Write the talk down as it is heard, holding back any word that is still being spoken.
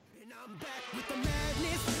I'm back with the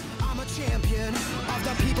madness. I'm a champion of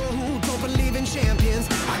the people who don't believe in champions.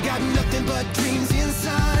 I got nothing but dreams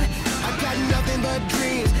inside. I got nothing but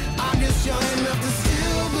dreams. I'm just young enough to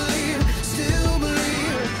still believe, still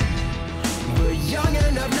believe. But young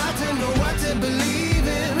enough not to know what to believe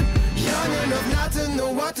in. Young enough not to know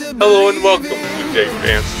what to believe in. Hello and welcome, Blue Jay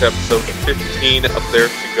fans, to episode 15 of There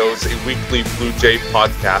She Goes, a weekly Blue Jay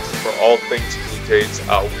podcast for all things Blue Jays.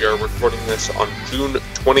 We are recording this on June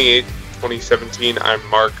 28th, 2017. I'm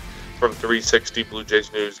Mark from 360 Blue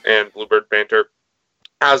Jays News and Bluebird Banter.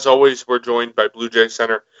 As always, we're joined by Blue Jays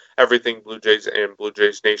Center, everything Blue Jays and Blue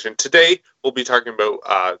Jays Nation. Today, we'll be talking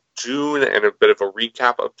about June and a bit of a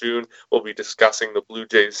recap of June. We'll be discussing the Blue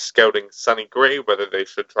Jays scouting Sonny Gray, whether they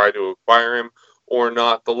should try to acquire him or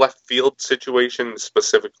not, the left field situation,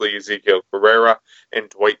 specifically Ezekiel Barrera and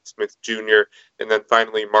Dwight Smith Jr., and then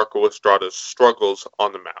finally Marco Estrada's struggles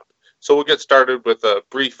on the mound. So we'll get started with a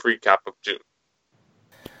brief recap of June.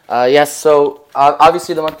 So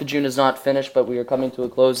obviously the month of June is not finished, but we are coming to a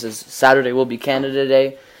close as Saturday will be Canada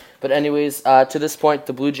Day. But anyways, to this point,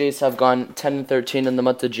 the Blue Jays have gone 10-13 in the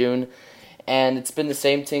month of June, and it's been the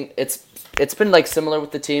same thing. It's been like similar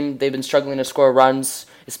with the team. They've been struggling to score runs,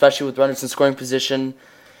 especially with runners in scoring position,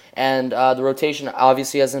 and the rotation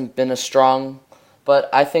obviously hasn't been as strong.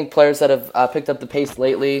 But I think players that have picked up the pace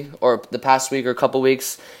lately, or the past week or couple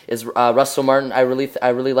weeks, is Russell Martin. I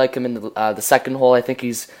really like him in the second hole. I think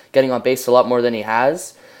he's getting on base a lot more than he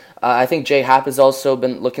has. I think Jay Happ has also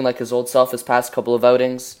been looking like his old self his past couple of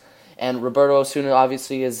outings. And Roberto Osuna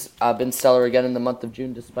obviously has been stellar again in the month of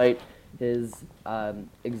June despite his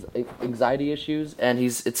anxiety issues. And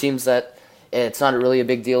it seems that it's not really a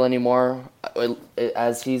big deal anymore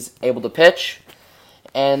as he's able to pitch.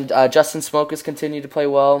 And Justin Smoak has continued to play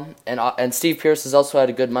well, and Steve Pearce has also had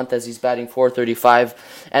a good month as he's batting .435.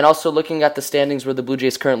 And also looking at the standings where the Blue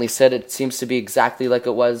Jays currently sit, it seems to be exactly like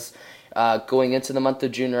it was going into the month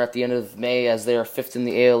of June or at the end of May, as they are fifth in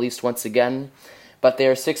the AL East once again. But they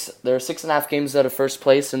are 6.5 games out of first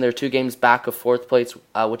place, and they're 2 games back of fourth place,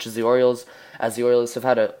 which is the Orioles, as the Orioles have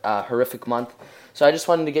had a horrific month. So I just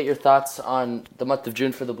wanted to get your thoughts on the month of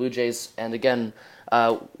June for the Blue Jays, and again,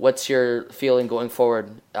 what's your feeling going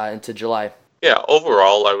forward into July? Yeah,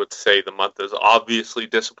 overall, I would say the month is obviously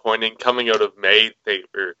disappointing. Coming out of May, they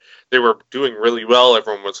were doing really well.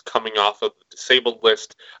 Everyone was coming off of the disabled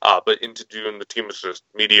list, but into June, the team was just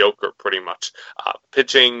mediocre, pretty much.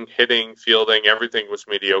 Pitching, hitting, fielding, everything was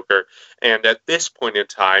mediocre. And at this point in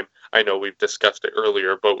time, I know we've discussed it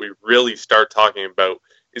earlier, but we really start talking about,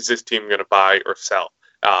 is this team going to buy or sell?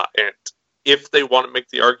 And if they want to make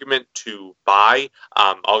the argument to buy,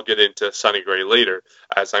 I'll get into Sonny Gray later.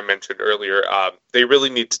 As I mentioned earlier, they really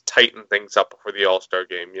need to tighten things up before the All-Star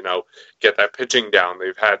game, get that pitching down.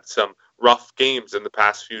 They've had some rough games in the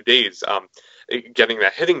past few days. Getting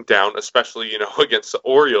that hitting down, especially, against the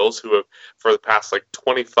Orioles, who have, for the past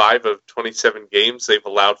 25 of 27 games, they've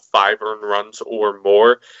allowed 5 earned runs or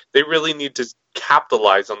more. They really need to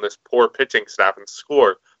capitalize on this poor pitching staff and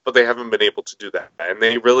score, but they haven't been able to do that. And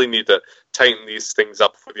they really need to tighten these things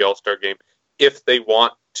up for the All-Star game if they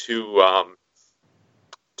want to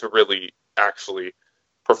really actually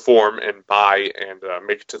perform and buy and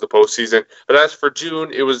make it to the postseason. But as for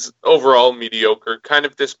June, it was overall mediocre, kind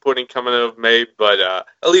of disappointing coming out of May, but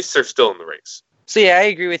at least they're still in the race. So yeah, I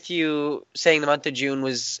agree with you saying the month of June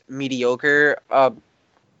was mediocre.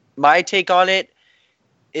 My take on it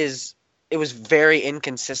is it was very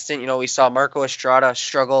inconsistent. We saw Marco Estrada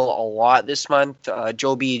struggle a lot this month.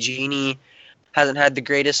 Joe Biagini hasn't had the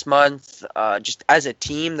greatest month. Just as a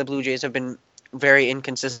team, the Blue Jays have been very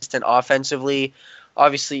inconsistent offensively.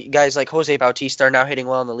 Obviously, guys like Jose Bautista are now hitting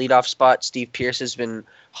well in the leadoff spot. Steve Pearce has been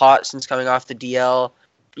hot since coming off the DL.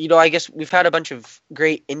 I guess we've had a bunch of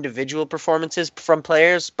great individual performances from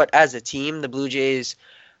players, but as a team, the Blue Jays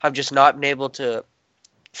have just not been able to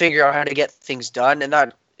figure out how to get things done, and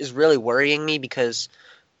that is really worrying me because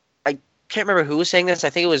I can't remember who was saying this. I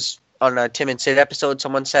think it was on a Tim and Sid episode.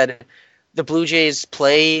 Someone said the Blue Jays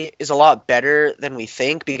play is a lot better than we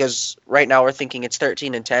think, because right now we're thinking it's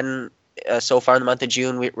 13-10 so far in the month of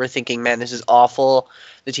June. We're thinking, man, this is awful.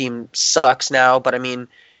 The team sucks now. But I mean,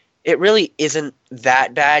 it really isn't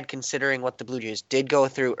that bad considering what the Blue Jays did go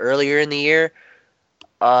through earlier in the year.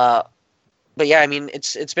 But yeah, I mean,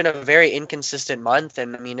 it's been a very inconsistent month.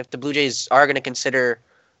 And I mean, if the Blue Jays are going to consider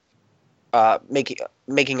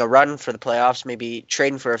making a run for the playoffs, maybe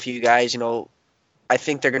trading for a few guys, I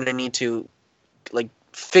think they're going to need to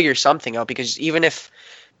figure something out, because even if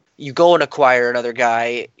you go and acquire another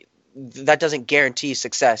guy, that doesn't guarantee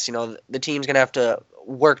success. The team's going to have to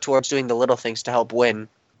work towards doing the little things to help win.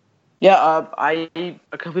 Yeah, I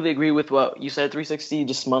completely agree with what you said. 360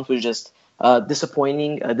 this month was just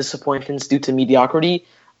disappointing, disappointments due to mediocrity.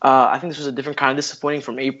 I think this was a different kind of disappointing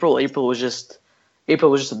from April. April was just a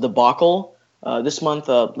debacle. This month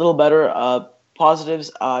a little better. Positives,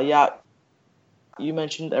 yeah, you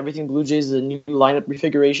mentioned everything Blue Jays, the new lineup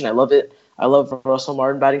configuration. I love it. I love Russell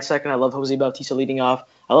Martin batting second. I love Jose Bautista leading off.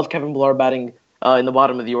 I love Kevin Pillar batting in the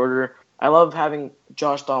bottom of the order. I love having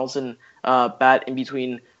Josh Donaldson bat in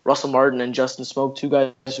between Russell Martin and Justin Smoke, two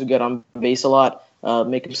guys who get on base a lot,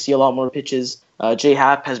 make him see a lot more pitches. Jay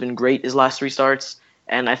Happ has been great his last three starts,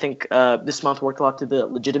 and I think this month worked a lot to the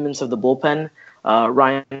legitimacy of the bullpen.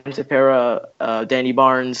 Ryan Tepera, Danny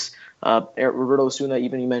Barnes, Roberto Osuna,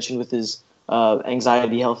 even you mentioned with his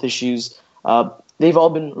anxiety, health issues. They've all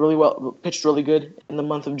been pitched really good in the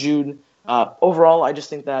month of June. Overall, I just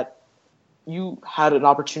think that you had an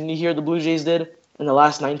opportunity here, the Blue Jays did, in the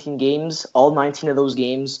last 19 games. All 19 of those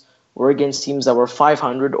games were against teams that were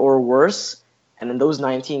 500 or worse. And in those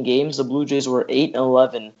 19 games, the Blue Jays were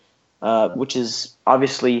 8-11, which is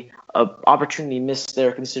obviously an opportunity missed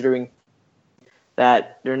there, considering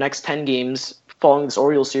that their next 10 games following this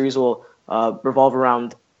Orioles series will revolve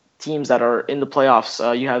around teams that are in the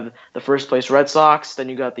playoffs. You have the first place Red Sox, then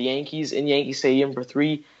you got the Yankees in Yankee Stadium for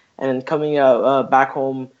 3, and then coming back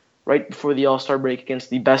home right before the All-Star break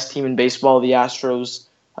against the best team in baseball, the Astros.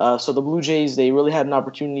 So the Blue Jays, they really had an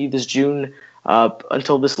opportunity this June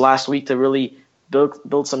until this last week to really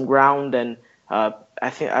build some ground, and I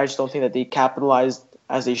just don't think that they capitalized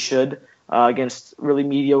as they should against really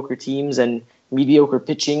mediocre teams and mediocre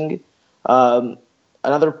pitching.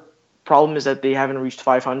 Another problem is that they haven't reached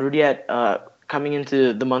 500 yet. Coming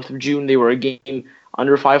into the month of June, they were a game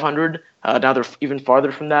under 500. Now they're even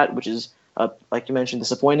farther from that, which is, like you mentioned,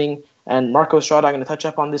 disappointing. And Marco Estrada, I'm going to touch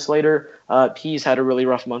up on this later. He's had a really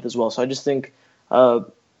rough month as well. So I just think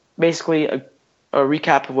basically a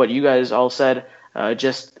recap of what you guys all said,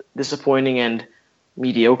 just disappointing and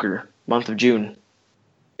mediocre month of June.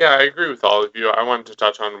 Yeah, I agree with all of you. I wanted to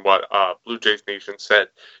touch on what Blue Jays Nation said.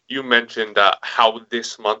 You mentioned how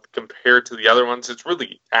this month compared to the other ones, it's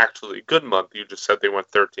really actually a good month. You just said they went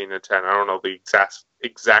 13-10. I don't know the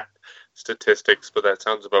exact statistics, but that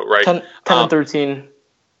sounds about right. 10 and 13.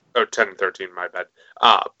 Oh, 10 and 13, my bad.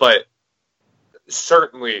 But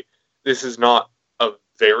certainly this is not a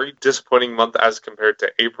very disappointing month as compared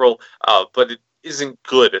to April, but it isn't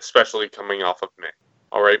good, especially coming off of May.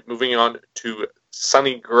 All right, moving on to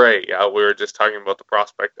Sonny Gray. We were just talking about the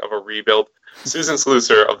prospect of a rebuild. Susan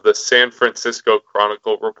Slusser of the San Francisco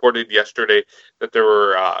Chronicle reported yesterday that there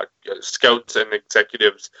were scouts and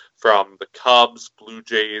executives from the Cubs, Blue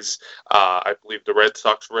Jays, I believe the Red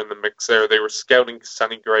Sox were in the mix there. They were scouting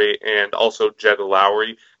Sonny Gray and also Jed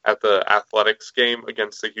Lowry at the Athletics game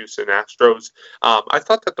against the Houston Astros. I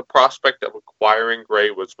thought that the prospect of acquiring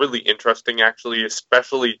Gray was really interesting, actually,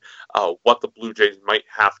 especially what the Blue Jays might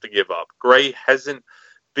have to give up. Gray hasn't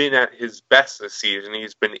been at his best this season.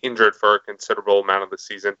 He's been injured for a considerable amount of the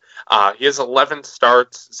season. He has 11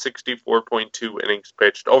 starts, 64.2 innings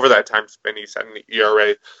pitched. Over that time span, he's had an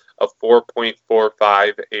ERA of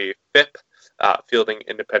 4.45, a FIP, fielding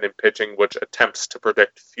independent pitching, which attempts to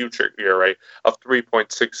predict future ERA of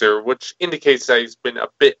 3.60, which indicates that he's been a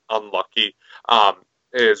bit unlucky.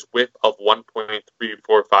 His whip of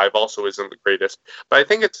 1.345 also isn't the greatest. But I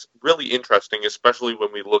think it's really interesting, especially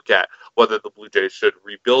when we look at whether the Blue Jays should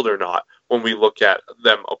rebuild or not, when we look at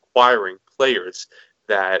them acquiring players,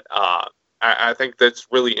 that I think that's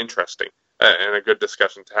really interesting and a good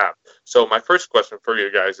discussion to have. So my first question for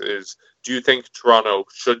you guys is, do you think Toronto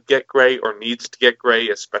should get Gray or needs to get Gray,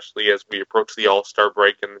 especially as we approach the All-Star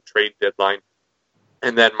break and the trade deadline?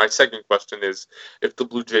 And then my second question is, if the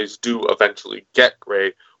Blue Jays do eventually get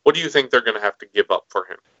Gray, what do you think they're going to have to give up for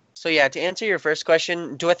him? So yeah, to answer your first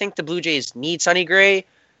question, do I think the Blue Jays need Sonny Gray?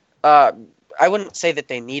 I wouldn't say that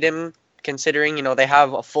they need him, considering, they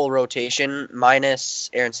have a full rotation minus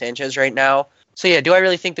Aaron Sanchez right now. So yeah, do I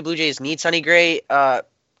really think the Blue Jays need Sonny Gray?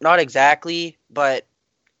 Not exactly, but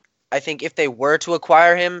I think if they were to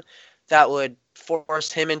acquire him, that would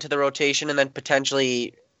force him into the rotation, and then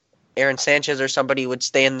potentially Aaron Sanchez or somebody would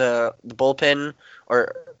stay in the bullpen,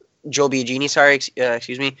 or Joe Biagini,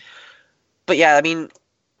 excuse me. But yeah, I mean,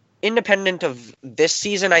 independent of this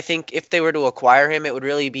season, I think if they were to acquire him, it would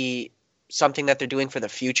really be something that they're doing for the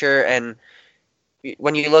future. And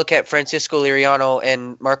when you look at Francisco Liriano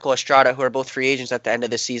and Marco Estrada, who are both free agents at the end of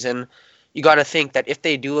the season, you got to think that if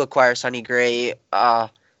they do acquire Sonny Gray,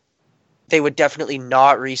 they would definitely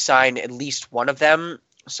not re-sign at least one of them.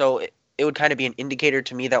 So it would kind of be an indicator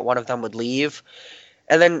to me that one of them would leave.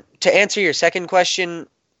 And then to answer your second question,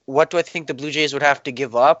 what do I think the Blue Jays would have to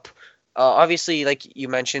give up? Obviously, like you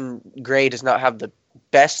mentioned, Gray does not have the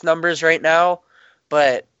best numbers right now,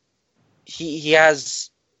 but he has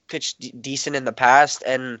pitched decent in the past,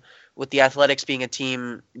 and with the Athletics being a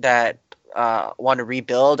team that want to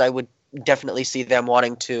rebuild, I would definitely see them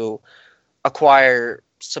wanting to acquire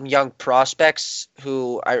some young prospects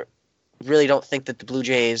who I really don't think that the Blue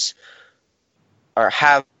Jays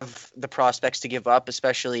have the prospects to give up,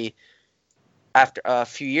 especially after a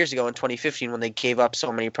few years ago in 2015 when they gave up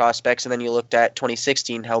so many prospects, and then you looked at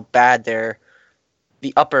 2016 how bad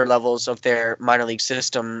the upper levels of their minor league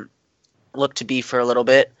system looked to be for a little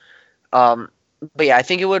bit. But yeah, I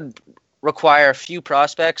think it would require a few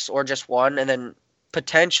prospects or just one, and then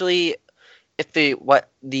potentially if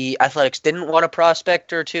the Athletics didn't want a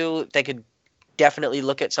prospect or two, they could definitely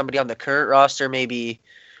look at somebody on the current roster. Maybe,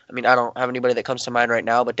 I mean, I don't have anybody that comes to mind right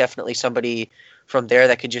now, but definitely somebody from there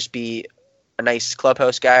that could just be a nice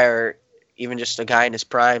clubhouse guy, or even just a guy in his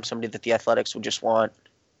prime, somebody that the Athletics would just want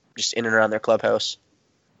just in and around their clubhouse.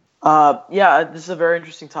 Yeah, this is a very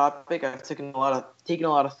interesting topic. I've taken a lot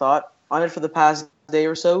of thought on it for the past day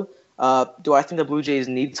or so. Do I think the Blue Jays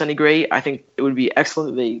need Sonny Gray? I think it would be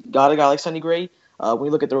excellent if they got a guy like Sonny Gray. When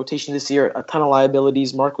you look at the rotation this year, a ton of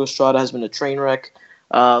liabilities. Marco Estrada has been a train wreck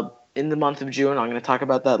in the month of June. I'm going to talk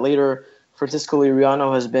about that later. Francisco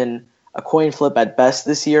Liriano has been a coin flip at best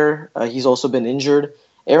this year. He's also been injured.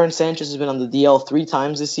 Aaron Sanchez has been on the DL 3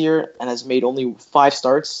 times this year and has made only 5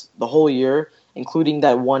 starts the whole year, including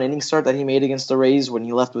that 1-inning start that he made against the Rays when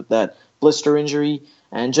he left with that blister injury.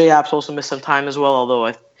 And Jay Apps also missed some time as well,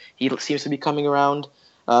 although he seems to be coming around.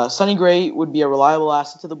 Sonny Gray would be a reliable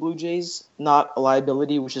asset to the Blue Jays, not a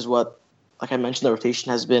liability, which is what, like I mentioned, the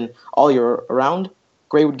rotation has been all year around.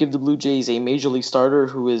 Gray would give the Blue Jays a major league starter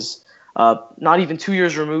who is not even 2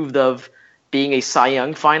 years removed of being a Cy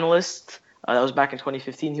Young finalist. That was back in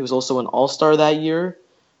 2015. He was also an All-Star that year.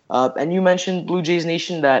 And you mentioned, Blue Jays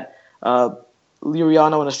Nation, that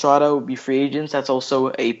Liriano and Estrada would be free agents. That's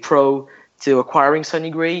also a pro to acquiring Sonny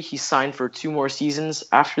Gray. He signed for 2 more seasons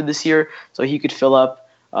after this year, so he could fill up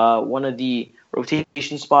one of the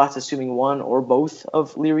rotation spots, assuming one or both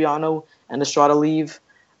of Liriano and Estrada leave.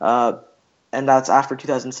 And that's after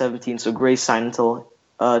 2017, so Gray signed until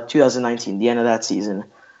 2019, the end of that season.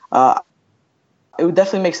 It would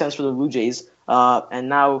definitely make sense for the Blue Jays. And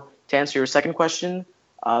now, to answer your second question,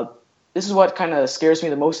 this is what kind of scares me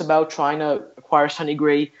the most about trying to acquire Sonny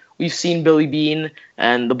Gray. We've seen Billy Beane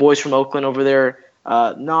and the boys from Oakland over there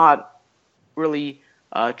not really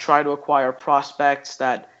try to acquire prospects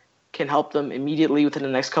that can help them immediately within the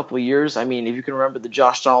next couple of years. I mean, if you can remember the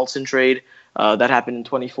Josh Donaldson trade that happened in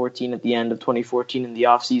 2014, at the end of 2014 in the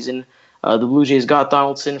offseason, the Blue Jays got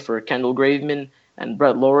Donaldson for Kendall Graveman and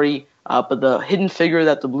Brett Lawrie. But the hidden figure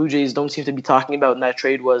that the Blue Jays don't seem to be talking about in that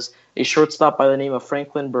trade was a shortstop by the name of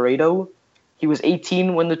Franklin Barreto. He was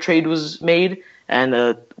 18 when the trade was made,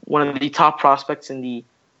 and one of the top prospects in the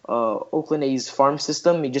Oakland A's farm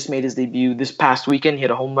system. He just made his debut this past weekend. He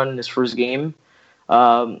hit a home run in his first game.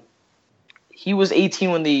 He was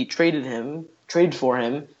 18 when they traded for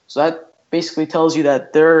him. So that basically tells you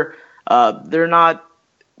that they're not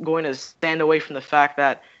going to stand away from the fact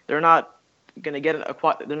that they're not going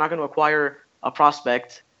to acquire a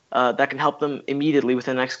prospect that can help them immediately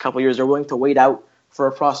within the next couple of years. They're willing to wait out for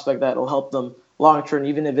a prospect that will help them long term,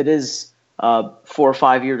 even if it is 4 or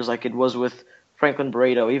 5 years, like it was with Franklin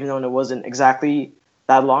Barreto. Even though it wasn't exactly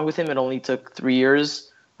that long with him, it only took 3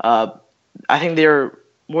 years. I think they're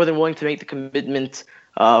more than willing to make the commitment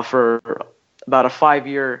for about a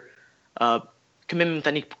 5-year commitment with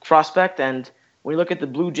any prospect. And when you look at the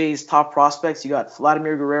Blue Jays' top prospects, you got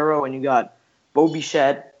Vladimir Guerrero and you got Bo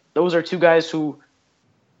Bichette. Those are 2 guys who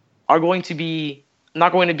are not going to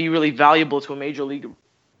be really valuable to a major league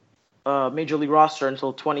roster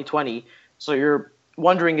until 2020. So you're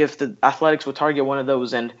wondering if the Athletics would target one of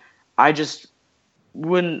those, and I just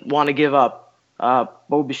wouldn't want to give up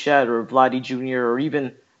Bo Bichette or Vladdy Jr. or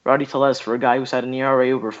even Rowdy Tellez for a guy who's had an ERA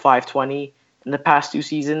over 5.20 in the past 2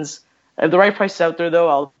 seasons. If the right price is out there, though,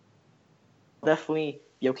 I'll definitely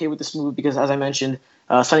be okay with this move because, as I mentioned,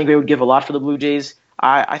 Sonny Gray would give a lot for the Blue Jays.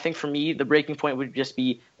 I think for me, the breaking point would just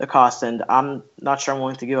be the cost, and I'm not sure I'm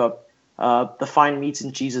willing to give up the fine meats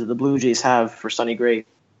and cheeses the Blue Jays have for Sonny Gray.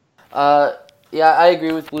 Yeah, I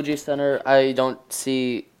agree with Blue Jays Center. I don't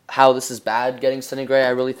see how this is bad getting Sonny Gray. I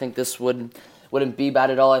really think this wouldn't be bad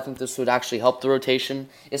at all. I think this would actually help the rotation,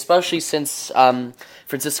 especially since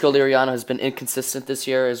Francisco Liriano has been inconsistent this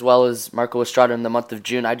year, as well as Marco Estrada in the month of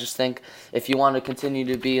June. I just think if you want to continue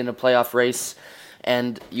to be in a playoff race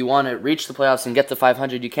and you want to reach the playoffs and get to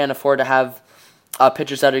 500, you can't afford to have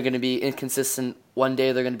pitchers that are going to be inconsistent. One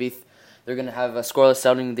day they're going to be they're going to have a scoreless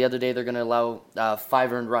outing. The other day, they're going to allow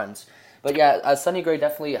 5 earned runs. But yeah, Sonny Gray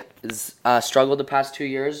definitely has struggled the past 2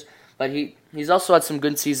 years, but he's also had some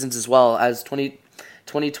good seasons as well. As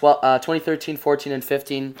 2013, 14, and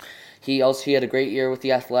 15, he had a great year with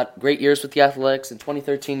the great years with the Athletics. In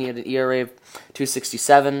 2013, he had an ERA of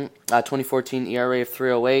 267, 2014 ERA of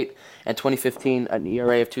 308, and 2015 an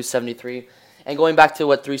ERA of 273. And going back to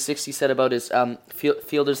what 360 said about his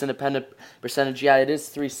fielder's independent percentage, yeah, it is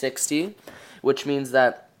 360, which means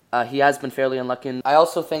that he has been fairly unlucky. And I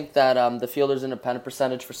also think that the fielder's independent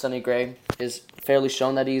percentage for Sonny Gray is fairly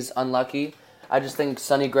shown that he's unlucky. I just think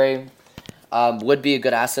Sonny Gray would be a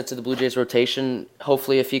good asset to the Blue Jays rotation.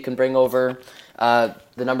 Hopefully, if he can bring over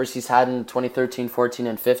the numbers he's had in 2013, 14,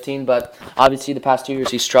 and 15. But obviously, the past 2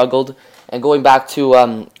 years he struggled. And going back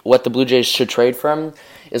to what the Blue Jays should trade for him,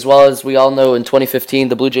 as well as we all know, in 2015,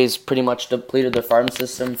 the Blue Jays pretty much depleted their farm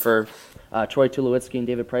system for Troy Tulowitzki and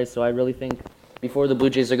David Price. So I really think before the Blue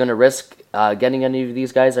Jays are going to risk getting any of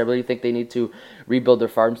these guys, I really think they need to rebuild their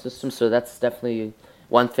farm system. So that's definitely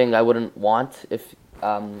one thing I wouldn't want if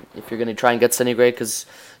you're going to try and get Sonny Gray, because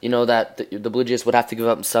you know that the Blue Jays would have to give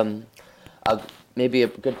up some maybe a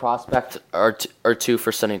good prospect or two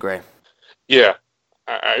for Sonny Gray. Yeah,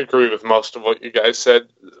 I agree with most of what you guys said.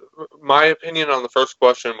 My opinion on the first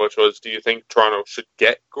question, which was, do you think Toronto should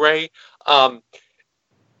get Gray?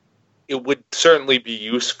 It would certainly be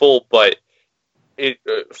useful, but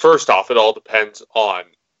first off, it all depends on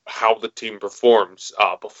how the team performs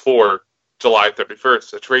before July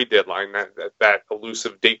 31st, the trade deadline, that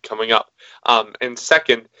elusive date coming up. And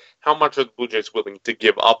second, how much are the Blue Jays willing to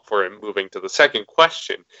give up for him? Moving to the second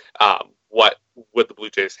question, what would the Blue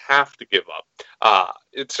Jays have to give up?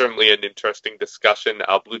 It's certainly an interesting discussion.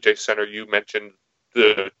 Blue Jays center, you mentioned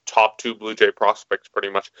the top 2 Blue Jay prospects, pretty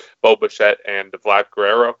much, Bo Bichette and Vlad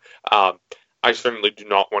Guerrero. I certainly do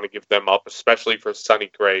not want to give them up, especially for Sonny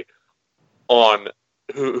Gray, on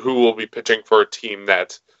who will be pitching for a team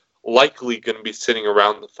that's likely going to be sitting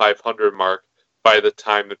around the 500 mark by the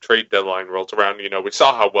time the trade deadline rolls around. You know, we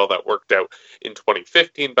saw how well that worked out in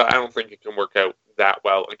 2015, but I don't think it can work out that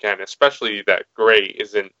well again, especially that Gray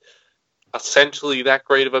isn't essentially that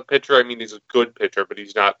great of a pitcher. I mean, he's a good pitcher, but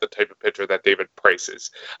he's not the type of pitcher that David Price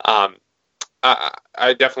is.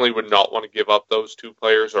 I definitely would not want to give up those 2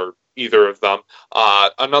 players or either of them.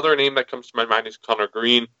 Another name that comes to my mind is Connor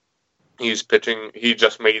Green. He's pitching. He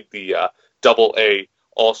just made the Double-A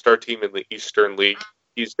All-Star team in the Eastern League.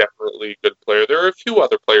 He's definitely a good player. There are a few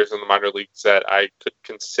other players in the minor leagues that I could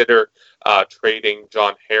consider trading.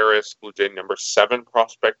 John Harris, Blue Jay number 7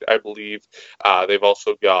 prospect, I believe. They've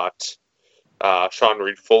also got Sean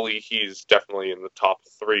Reed-Foley. He's definitely in the top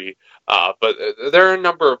 3. But there are a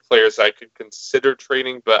number of players I could consider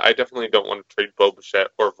trading, but I definitely don't want to trade Bo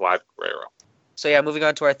Bichette or Vlad Guerrero. So yeah, moving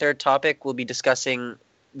on to our third topic, we'll be discussing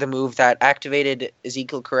the move that activated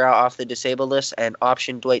Ezekiel Corral off the disabled list and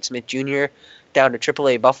optioned Dwight Smith Jr. down to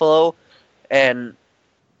AAA Buffalo. And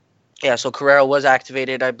yeah, so Corral was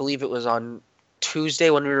activated. I believe it was on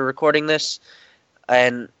Tuesday when we were recording this.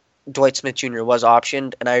 And Dwight Smith Jr. was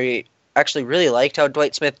optioned. And I actually really liked how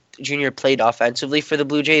Dwight Smith Jr. played offensively for the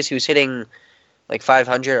Blue Jays. He was hitting like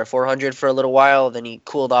 500 or 400 for a little while. Then he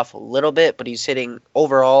cooled off a little bit, but he's hitting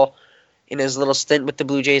overall. In his little stint with the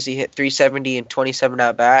Blue Jays, he hit 370 and 27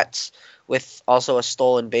 at-bats with also a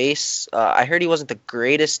stolen base. I heard he wasn't the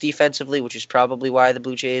greatest defensively, which is probably why the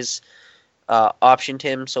Blue Jays optioned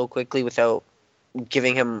him so quickly without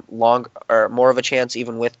giving him more of a chance,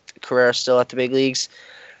 even with Carrera still at the big leagues.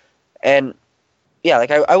 And yeah,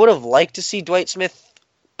 like I would have liked to see Dwight Smith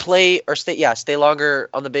play or stay longer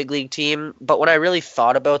on the big league team. But when I really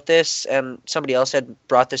thought about this, and somebody else had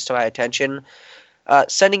brought this to my attention,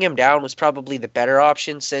 sending him down was probably the better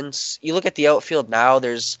option, since you look at the outfield now,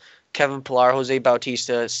 there's Kevin Pillar, Jose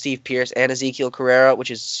Bautista, Steve Pearce, and Ezekiel Carrera, which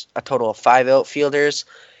is a total of 5 outfielders.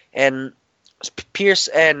 And Pearce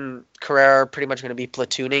and Carrera are pretty much going to be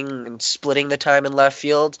platooning and splitting the time in left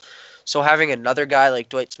field. So having another guy like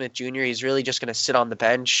Dwight Smith Jr., he's really just going to sit on the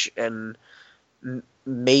bench and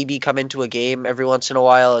maybe come into a game every once in a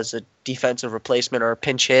while as a defensive replacement or a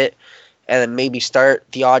pinch hit, and then maybe start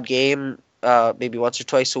the odd game maybe once or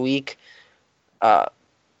twice a week.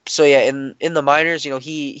 So yeah, in the minors, you know,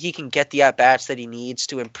 he can get the at-bats that he needs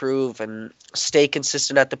to improve and stay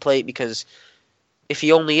consistent at the plate, because if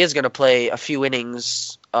he only is going to play a few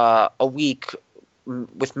innings a week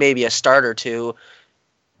with maybe a start or two,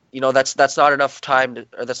 you know, that's not enough time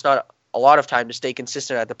or that's not a lot of time to stay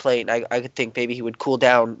consistent at the plate. And I could think maybe he would cool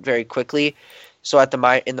down very quickly. So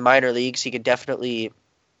in the minor leagues, he could definitely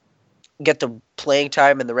get the playing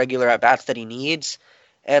time and the regular at-bats that he needs.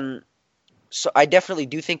 And So I definitely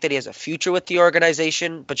do think that he has a future with the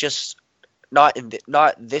organization, but just not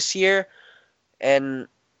this year. And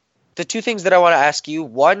the two things that I want to ask you: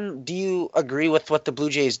 one, do you agree with what the Blue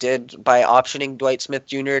Jays did by optioning Dwight Smith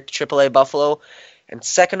Jr. to AAA Buffalo? And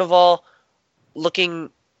second of all, looking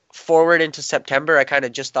forward into September, I kind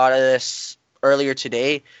of just thought of this earlier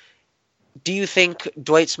today. Do you think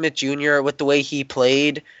Dwight Smith Jr., with the way he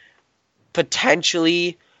played,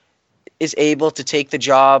 potentially is able to take the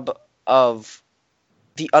job of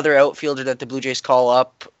the other outfielder that the Blue Jays call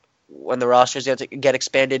up when the rosters get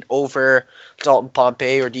expanded over Dalton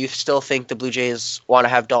Pompey, or do you still think the Blue Jays want to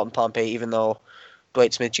have Dalton Pompey, even though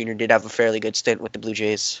Dwight Smith Jr. did have a fairly good stint with the Blue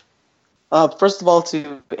Jays? First of all,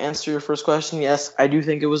 to answer your first question, yes, I do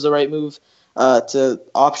think it was the right move to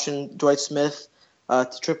option Dwight Smith to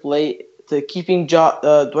AAA. To keeping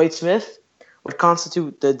Dwight Smith would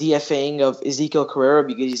constitute the DFAing of Ezekiel Carrera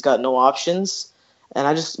because he's got no options.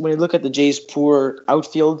 And when you look at the Jays' poor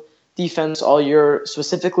outfield defense all year,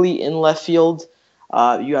 specifically in left field,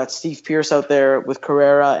 you got Steve Pearce out there with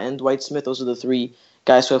Carrera and Dwight Smith. Those are the three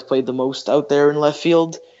guys who have played the most out there in left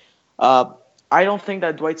field. I don't think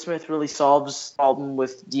that Dwight Smith really solves the problem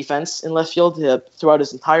with defense in left field throughout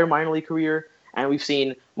his entire minor league career, and we've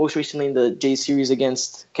seen most recently in the Jays series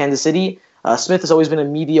against Kansas City. Smith has always been a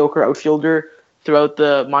mediocre outfielder throughout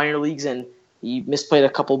the minor leagues, and he misplayed a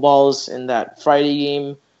couple balls in that Friday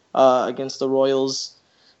game against the Royals.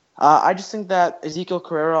 I just think that Ezekiel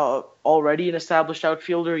Carrera, already an established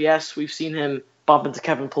outfielder, yes, we've seen him bump into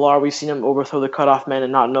Kevin Pillar. We've seen him overthrow the cutoff man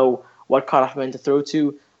and not know what cutoff man to throw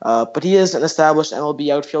to. But he is an established MLB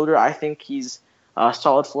outfielder. I think he's a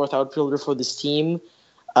solid fourth outfielder for this team.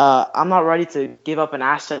 I'm not ready to give up an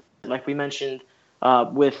asset, like we mentioned,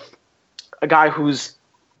 with a guy who's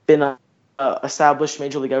been an established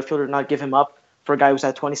major league outfielder, not give him up for a guy who's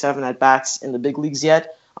had 27 at-bats in the big leagues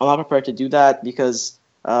yet. I'm not prepared to do that because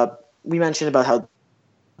we mentioned about how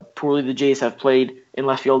poorly the Jays have played in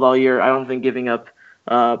left field all year. I don't think giving up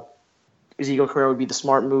Ezekiel Carrera would be the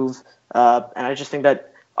smart move. And I just think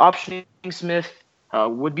that optioning Smith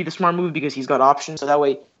would be the smart move because he's got options. So that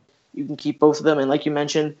way you can keep both of them. And like you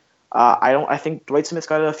mentioned, I think Dwight Smith's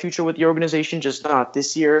got a future with the organization, just not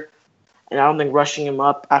this year. And I don't think rushing him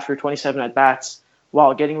up after 27 at-bats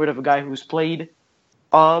while getting rid of a guy who's played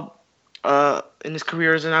in his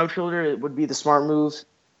career as an outfielder, it would be the smart move.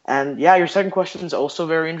 And yeah, your second question is also a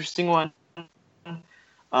very interesting one.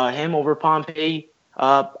 Him over Pompey.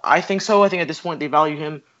 I think so. I think at this point they value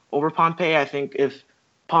him over Pompey. I think if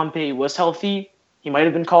Pompey was healthy, he might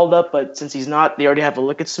have been called up, but since he's not, they already have a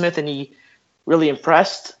look at Smith, and he really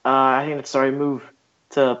impressed. I think that's the right move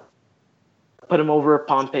to put him over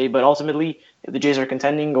Pompey. But ultimately, if the Jays are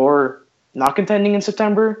contending or not contending in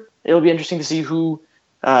September, it'll be interesting to see who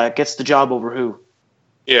gets the job over who.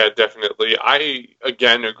 Yeah, definitely. I,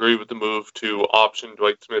 again, agree with the move to option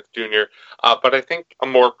Dwight Smith Jr., but I think a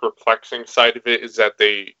more perplexing side of it is that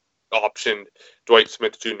they optioned Dwight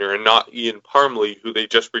Smith Jr. and not Ian Parmley, who they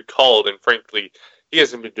just recalled, and frankly, he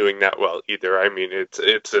hasn't been doing that well either. I mean,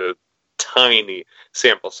 it's a tiny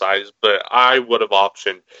sample size, but I would have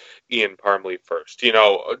optioned Ian Parmley first. You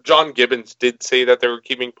know, John Gibbons did say that they were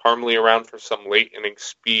keeping Parmley around for some late inning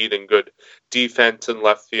speed and good defense in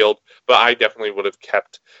left field, but I definitely would have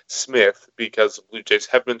kept Smith because the Blue Jays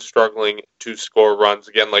have been struggling to score runs.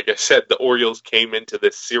 Again, like I said, the Orioles came into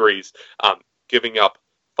this series giving up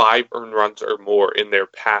 5 earned runs or more in their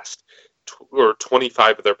past, or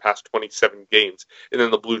 25 of their past 27 games, and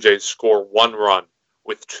then the Blue Jays score 1 run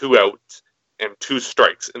with 2 outs and 2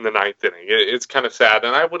 strikes in the 9th inning. It's kind of sad,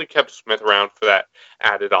 and I would have kept Smith around for that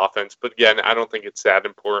added offense, but again, I don't think it's that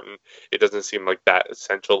important. It doesn't seem like that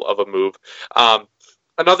essential of a move.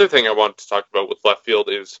 Another thing I wanted to talk about with left field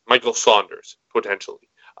is Michael Saunders, potentially.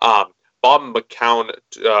 Bob McCown,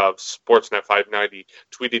 Sportsnet 590,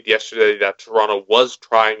 tweeted yesterday that Toronto was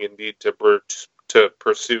trying indeed to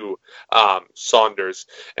pursue Saunders.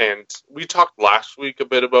 And we talked last week a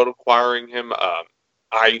bit about acquiring him.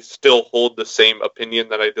 I still hold the same opinion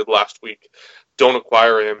that I did last week. Don't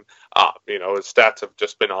acquire him. His stats have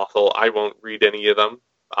just been awful. I won't read any of them.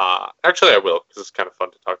 Actually, I will, because it's kind of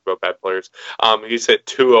fun to talk about bad players. He's hit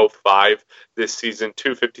 205 this season,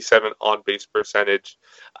 257 on-base percentage.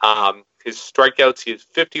 His strikeouts, he has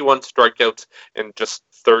 51 strikeouts and just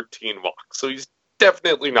 13 walks. So he's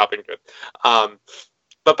definitely not been good.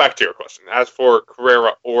 But back to your question. As for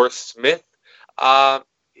Carrera or Smith,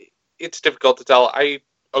 it's difficult to tell. I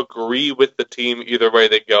agree with the team either way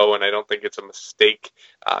they go, and I don't think it's a mistake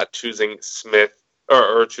choosing Smith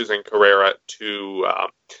or choosing Carrera to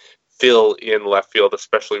fill in left field,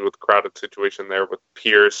 especially with the crowded situation there with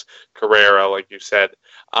Pierce, Carrera, like you said.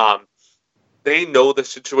 they know the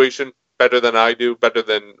situation better than I do, better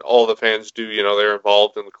than all the fans do. They're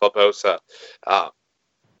involved in the clubhouse.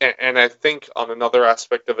 And I think on another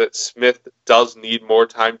aspect of it, Smith does need more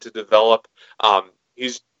time to develop.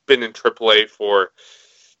 He's been in AAA for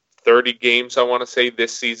 30 games, I want to say,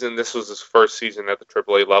 this season. This was his first season at the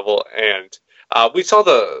AAA level, and we saw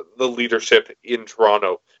the leadership in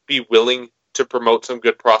Toronto be willing to promote some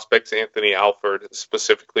good prospects. Anthony Alford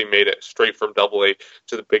specifically made it straight from AA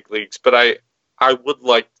to the big leagues, but I would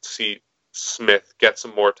like to see Smith get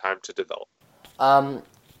some more time to develop.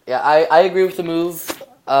 Yeah, I agree with the move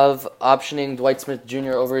of optioning Dwight Smith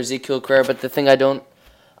Jr. over Ezekiel Carrera, but the thing I don't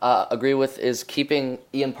agree with is keeping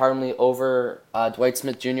Ian Parmley over Dwight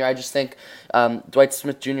Smith Jr. I just think Dwight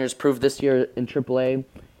Smith Jr. has proved this year in AAA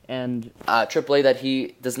and AAA that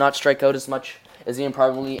he does not strike out as much as Ian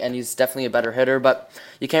Parmley, and he's definitely a better hitter. But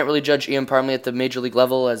you can't really judge Ian Parmley at the major league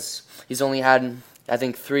level, as he's only had, I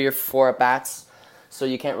think, 3 or 4 at-bats. So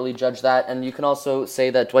you can't really judge that. And you can also say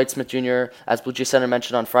that Dwight Smith Jr., as Blue Jay Center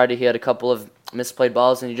mentioned on Friday, he had a couple of misplayed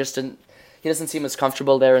balls, and he doesn't seem as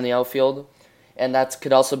comfortable there in the outfield. And that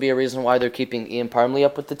could also be a reason why they're keeping Ian Parmley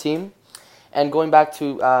up with the team. And going back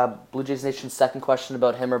to Blue Jays Nation's second question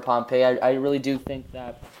about him or Pompey, I really do think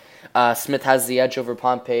that Smith has the edge over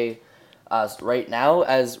Pompey right now,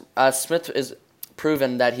 as Smith is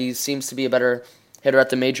proven that he seems to be a better hitter at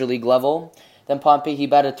the major league level than Pompey. He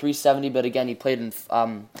batted .370, but again, he played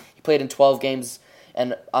in 12 games,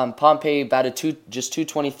 and Pompey batted just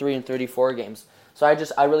 .223 in 34 games. So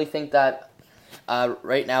I really think that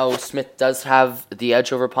right now Smith does have the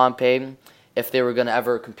edge over Pompey if they were going to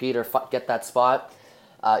ever compete or get that spot,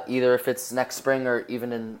 either if it's next spring or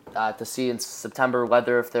even to see in September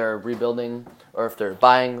whether if they're rebuilding or if they're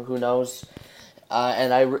buying, who knows.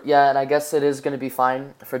 And I guess it is going to be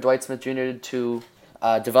fine for Dwight Smith Jr. to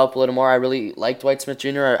develop a little more. I really like Dwight Smith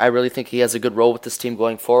Jr. I really think he has a good role with this team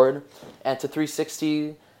going forward. And to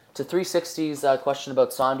 360's question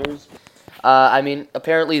about Saunders,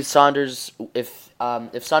 apparently Saunders, if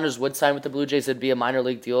Saunders would sign with the Blue Jays, it'd be a minor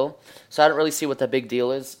league deal. So I don't really see what the big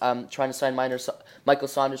deal is. Trying to sign Michael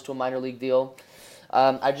Saunders to a minor league deal.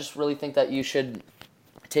 I just really think that you should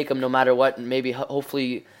take him no matter what, and maybe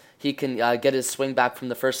hopefully he can get his swing back from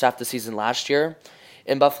the first half of the season last year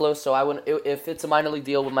in Buffalo. So if it's a minor league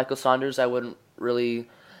deal with Michael Saunders, I wouldn't really,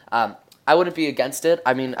 I wouldn't be against it.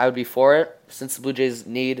 I would be for it, since the Blue Jays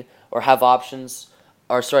need or have options,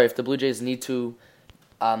 if the Blue Jays need to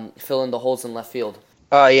fill in the holes in left field.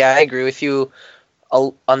 Yeah, I agree with you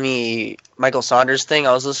on the Michael Saunders thing.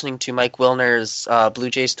 I was listening to Mike Wilner's Blue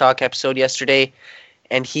Jays Talk episode yesterday,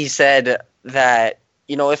 and he said that,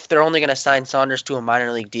 if they're only going to sign Saunders to a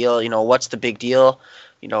minor league deal, what's the big deal?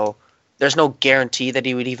 There's no guarantee that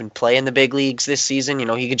he would even play in the big leagues this season.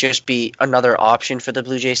 He could just be another option for the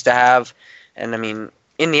Blue Jays to have. And,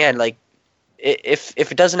 in the end, if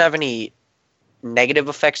it doesn't have any negative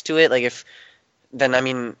effects to it,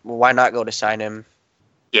 why not go to sign him?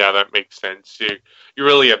 Yeah, that makes sense. You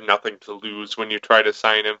really have nothing to lose when you try to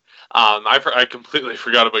sign him. I completely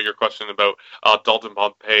forgot about your question about Dalton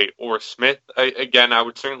Pompey or Smith. I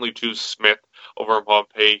would certainly choose Smith over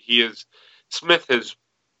Pompey. Smith has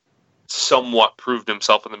somewhat proved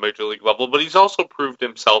himself in the major league level, but he's also proved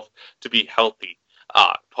himself to be healthy.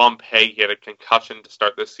 Pompey, he had a concussion to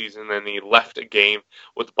start this season, and he left a game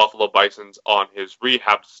with the Buffalo Bisons on his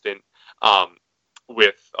rehab stint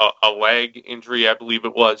with a leg injury, I believe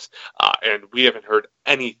it was, and we haven't heard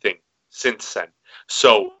anything since then.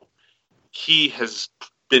 So he has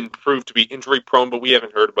been proved to be injury prone, but we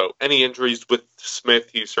haven't heard about any injuries with Smith.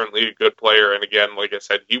 He's certainly a good player, and again, like I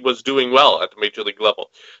said, he was doing well at the major league level.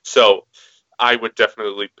 So I would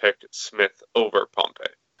definitely pick Smith over Pompey.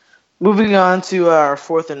 Moving on to our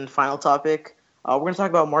fourth and final topic, we're going to talk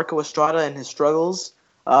about Marco Estrada and his struggles.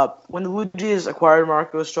 When the Blue Jays acquired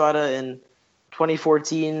Marco Estrada in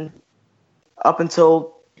 2014, up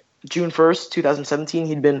until June 1st, 2017,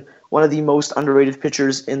 he'd been one of the most underrated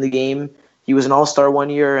pitchers in the game. He was an all-star one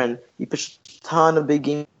year, and he pitched a ton of big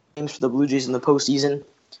games for the Blue Jays in the postseason.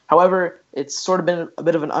 However, it's sort of been a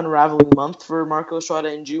bit of an unraveling month for Marco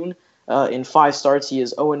Estrada in June. In 5 starts, he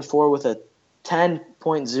is 0-4 with a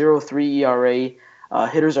 10.03 ERA.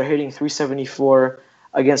 Hitters are hitting .374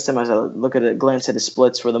 against him as I glance at his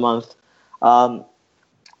splits for the month.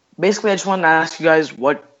 Basically, I just wanted to ask you guys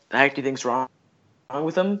what the heck do you think's wrong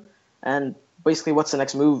with him, and basically what's the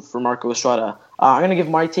next move for Marco Estrada. I'm going to give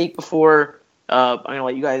my take before I'm going to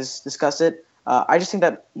let you guys discuss it. I just think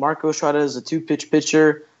that Marco Estrada is a 2-pitch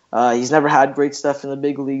pitcher. He's never had great stuff in the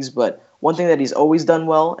big leagues, but one thing that he's always done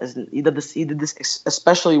well is he did this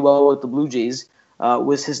especially well with the Blue Jays.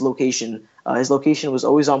 was his location. His location was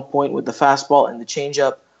always on point with the fastball and the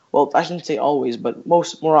changeup. Well, I shouldn't say always, but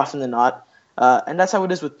more often than not. And that's how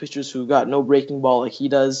it is with pitchers who got no breaking ball like he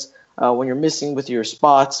does. When you're missing with your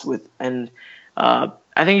spots,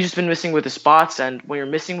 I think he's just been missing with the spots. And when you're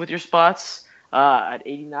missing with your spots at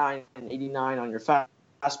 89 and 89 on your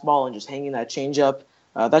fastball and just hanging that changeup,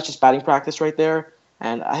 that's just batting practice right there.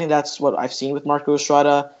 And I think that's what I've seen with Marco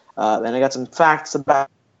Estrada. And I got some facts to back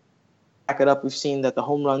it up. We've seen that the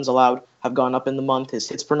home runs allowed have gone up in the month. His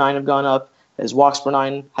hits per nine have gone up. His walks per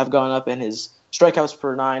nine have gone up. And his strikeouts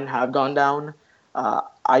per nine have gone down.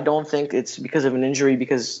 I don't think it's because of an injury,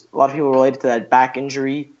 because a lot of people relate it to that back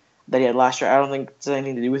injury that he had last year. I don't think it's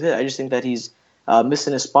anything to do with it. I just think that he's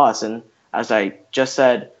missing his spots. And as I just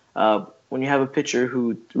said, when you have a pitcher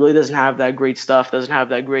who really doesn't have that great stuff, doesn't have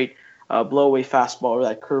that great blow-away fastball or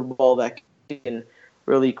that curveball that can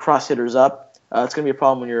really cross hitters up, it's going to be a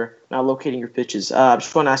problem when you're not locating your pitches. I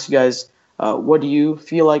just want to ask you guys, what do you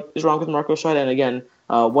feel like is wrong with Marco Estrada? And again,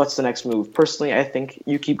 what's the next move? Personally, I think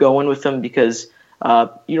you keep going with him because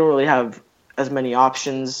you don't really have as many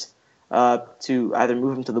options to either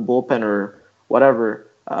move him to the bullpen or whatever.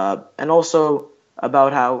 And also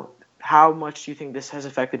about how much do you think this has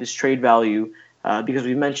affected his trade value? Because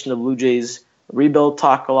we mentioned the Blue Jays rebuild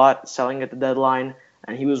talk a lot, selling at the deadline,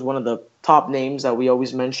 and he was one of the top names that we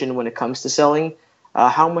always mention when it comes to selling.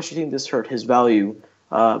 How much do you think this hurt his value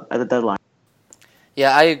at the deadline?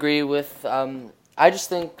 Yeah, I agree with. I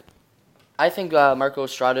think Marco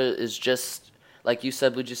Estrada is just like you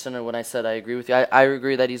said, Blue Jays Center. When I said I agree with you, I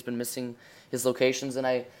agree that he's been missing his locations, and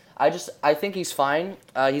I think he's fine.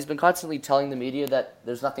 He's been constantly telling the media that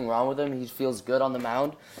there's nothing wrong with him. He feels good on the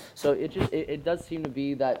mound. So it does seem to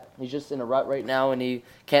be that he's just in a rut right now, and he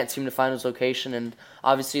can't seem to find his location. And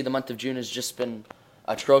obviously, the month of June has just been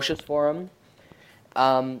atrocious for him.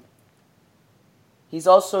 He's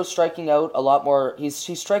also striking out a lot more. He's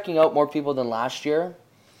striking out more people than last year.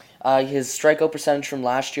 His strikeout percentage from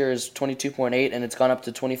last year is 22.8, and it's gone up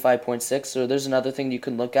to 25.6. So there's another thing you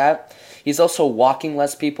can look at. He's also walking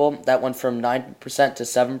less people. That went from 9% to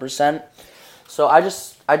 7%. So I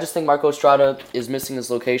just think Marco Estrada is missing his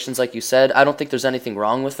locations, like you said. I don't think there's anything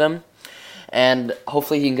wrong with him, and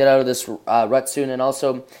hopefully he can get out of this rut soon. And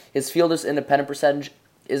also, his fielder's independent percentage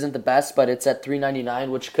isn't the best, but it's at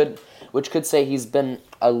 399, which could say he's been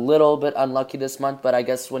a little bit unlucky this month. But I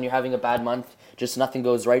guess when you're having a bad month, just nothing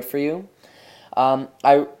goes right for you.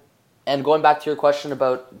 And going back to your question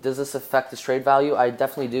about does this affect his trade value, I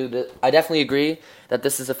definitely do. I definitely agree that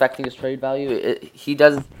this is affecting his trade value.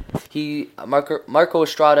 Marco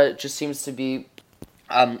Estrada just seems to be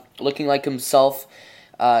looking like himself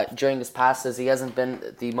during his passes. He hasn't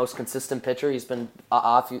been the most consistent pitcher. He's been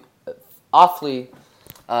awfully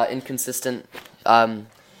inconsistent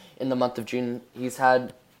in the month of June. He's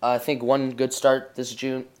had I think one good start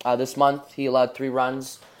this month. He allowed 3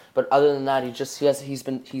 runs, but other than that,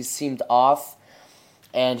 he's seemed off,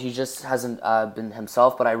 and he just hasn't been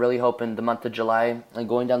himself. But I really hope in the month of July and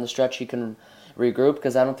going down the stretch he can regroup,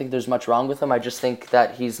 because I don't think there's much wrong with him. I just think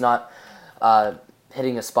that he's not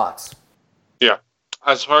hitting his spots. Yeah.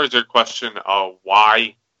 As far as your question,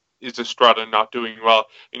 why is Estrada not doing well?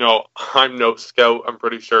 I'm no scout. I'm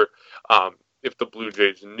pretty sure if the Blue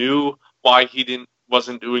Jays knew why he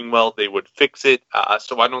wasn't doing well, they would fix it.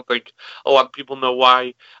 So I don't think a lot of people know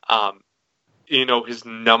why. His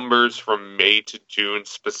numbers from May to June,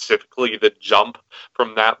 specifically the jump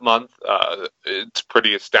from that month, it's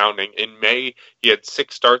pretty astounding. In May, he had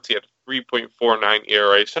 6 starts. He had 3.49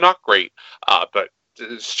 ERA, so not great, but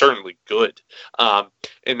certainly good. And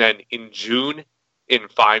then in June, in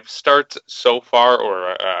 5 starts so far,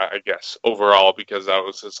 or I guess overall, because that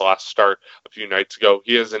was his last start a few nights ago,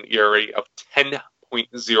 he has an ERA of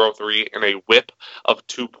 10.03 and a WHIP of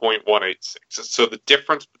 2.186. So the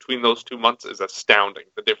difference between those 2 months is astounding.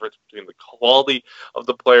 The difference between the quality of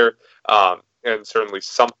the player, and certainly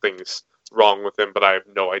something's wrong with him, but I have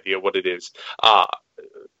no idea what it is.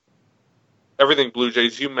 Everything Blue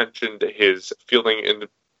Jays, you mentioned his fielding in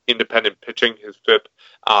independent pitching. His FIP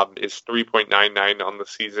is 3.99 on the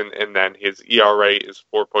season, and then his ERA is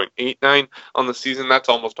 4.89 on the season. That's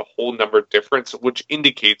almost a whole number difference, which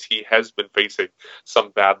indicates he has been facing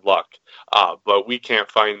some bad luck. But we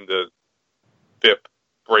can't find the FIP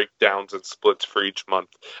breakdowns and splits for each month,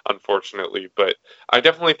 unfortunately. But I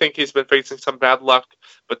definitely think he's been facing some bad luck,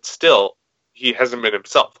 but still, he hasn't been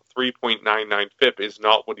himself. 3.99 FIP is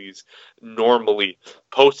not what he's normally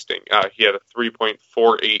posting. He had a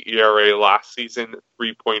 3.48 ERA last season,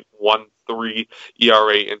 3.13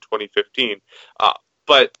 ERA in 2015.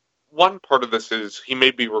 But one part of this is he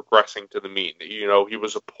may be regressing to the mean. You know, he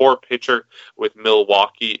was a poor pitcher with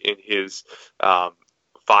Milwaukee in his 5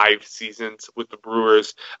 seasons with the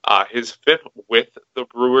Brewers. His fifth with the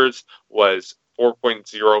Brewers was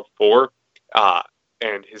 4.04,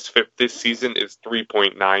 and his fifth this season is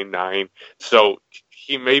 3.99. So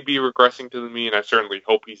he may be regressing to the mean. I certainly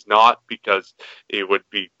hope he's not, because it would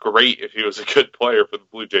be great if he was a good player for the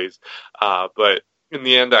Blue Jays. But in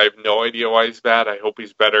the end, I have no idea why he's bad. I hope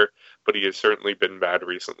he's better, but he has certainly been bad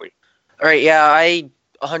recently. All right, yeah, I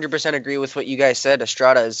 100% agree with what you guys said.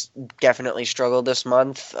 Estrada has definitely struggled this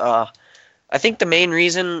month. I think the main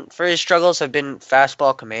reason for his struggles have been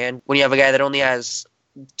fastball command. When you have a guy that only has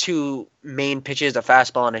 2 main pitches, a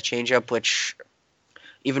fastball and a changeup, which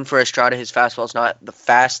even for Estrada, his fastball is not the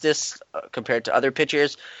fastest compared to other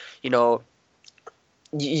pitchers. You know,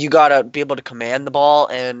 you got to be able to command the ball,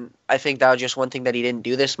 and I think that was just one thing that he didn't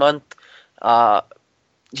do this month.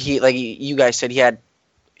 He, like you guys said,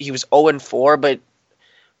 he was 0-4, but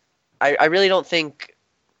I really don't think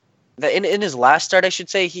that in his last start, I should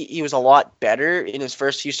say, he was a lot better. In his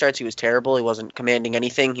first few starts, he was terrible. He wasn't commanding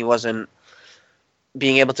anything. He wasn't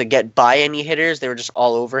being able to get by any hitters. They were just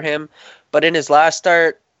all over him. But in his last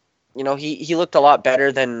start, you know, he looked a lot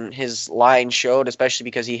better than his line showed, especially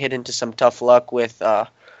because he hit into some tough luck with the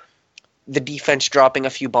defense dropping a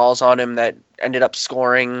few balls on him that ended up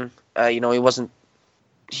scoring. You know, he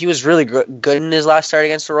was really good in his last start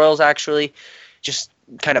against the Royals, actually. Just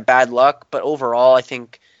kind of bad luck. But overall, I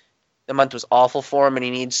think the month was awful for him, and he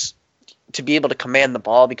needs to be able to command the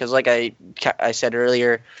ball, because like I said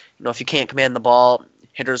earlier, you know, if you can't command the ball,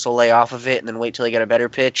 hitters will lay off of it and then wait till they get a better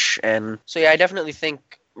pitch. And so, yeah, I definitely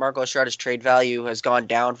think Marco Estrada's trade value has gone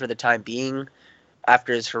down for the time being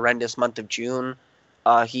after his horrendous month of June.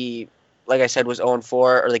 He, like I said, was 0-4,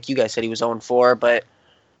 or like you guys said, he was 0-4, but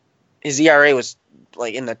his ERA was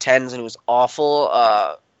like in the 10s, and it was awful.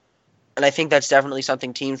 And I think that's definitely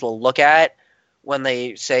something teams will look at when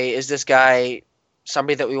they say, is this guy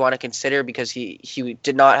somebody that we want to consider? Because he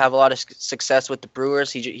did not have a lot of success with the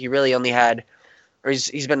Brewers. He really only had, or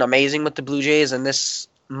he's been amazing with the Blue Jays, and this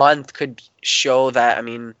month could show that. I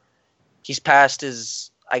mean, he's past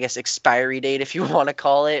his, I guess, expiry date, if you want to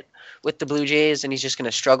call it, with the Blue Jays, and he's just going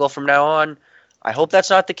to struggle from now on. I hope that's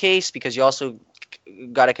not the case, because you also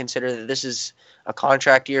got to consider that this is a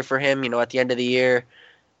contract year for him. You know, at the end of the year,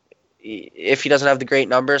 if he doesn't have the great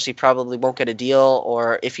numbers, he probably won't get a deal,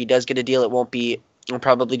 or if he does get a deal, it'll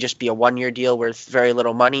probably just be a 1-year deal worth very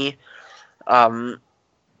little money.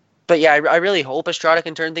 But yeah, I really hope Estrada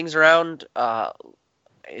can turn things around.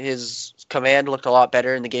 His command looked a lot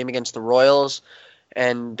better in the game against the Royals,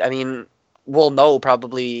 and I mean, we'll know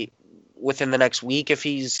probably within the next week if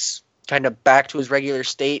he's kind of back to his regular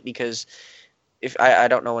state, because if I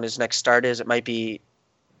don't know when his next start is. It might be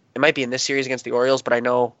in this series against the Orioles, but I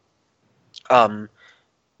know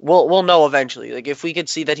we'll know eventually. Like, if we could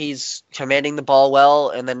see that he's commanding the ball well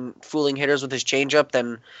and then fooling hitters with his changeup,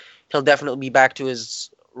 then he'll definitely be back to his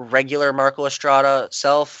regular Marco Estrada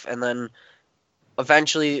self, and then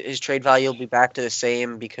eventually his trade value will be back to the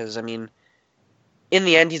same, because I mean, in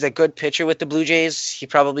the end, he's a good pitcher with the Blue Jays. He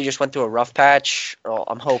probably just went through a rough patch. Well,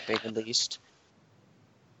 I'm hoping, at least.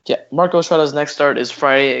 Yeah, Marco Estrada's next start is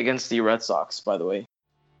Friday against the Red Sox, by the way.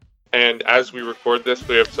 And as we record this,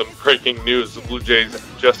 we have some breaking news. The Blue Jays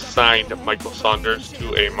just signed Michael Saunders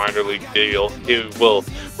to a minor league deal. He will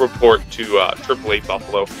report to AAA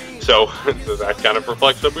Buffalo. So that kind of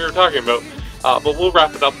reflects what we were talking about. But we'll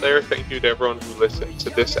wrap it up there. Thank you to everyone who listened to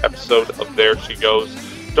this episode of There She Goes.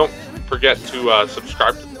 Don't forget to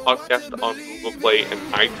subscribe to the podcast on Google Play and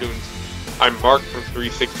iTunes. I'm Mark from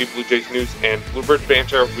 360 Blue Jays News and Bluebird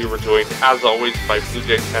Banter. We were joined, as always, by Blue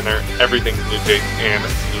Jays Center, Everything Blue Jays, and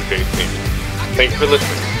Blue Jays Nation. Thanks for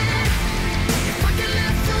listening.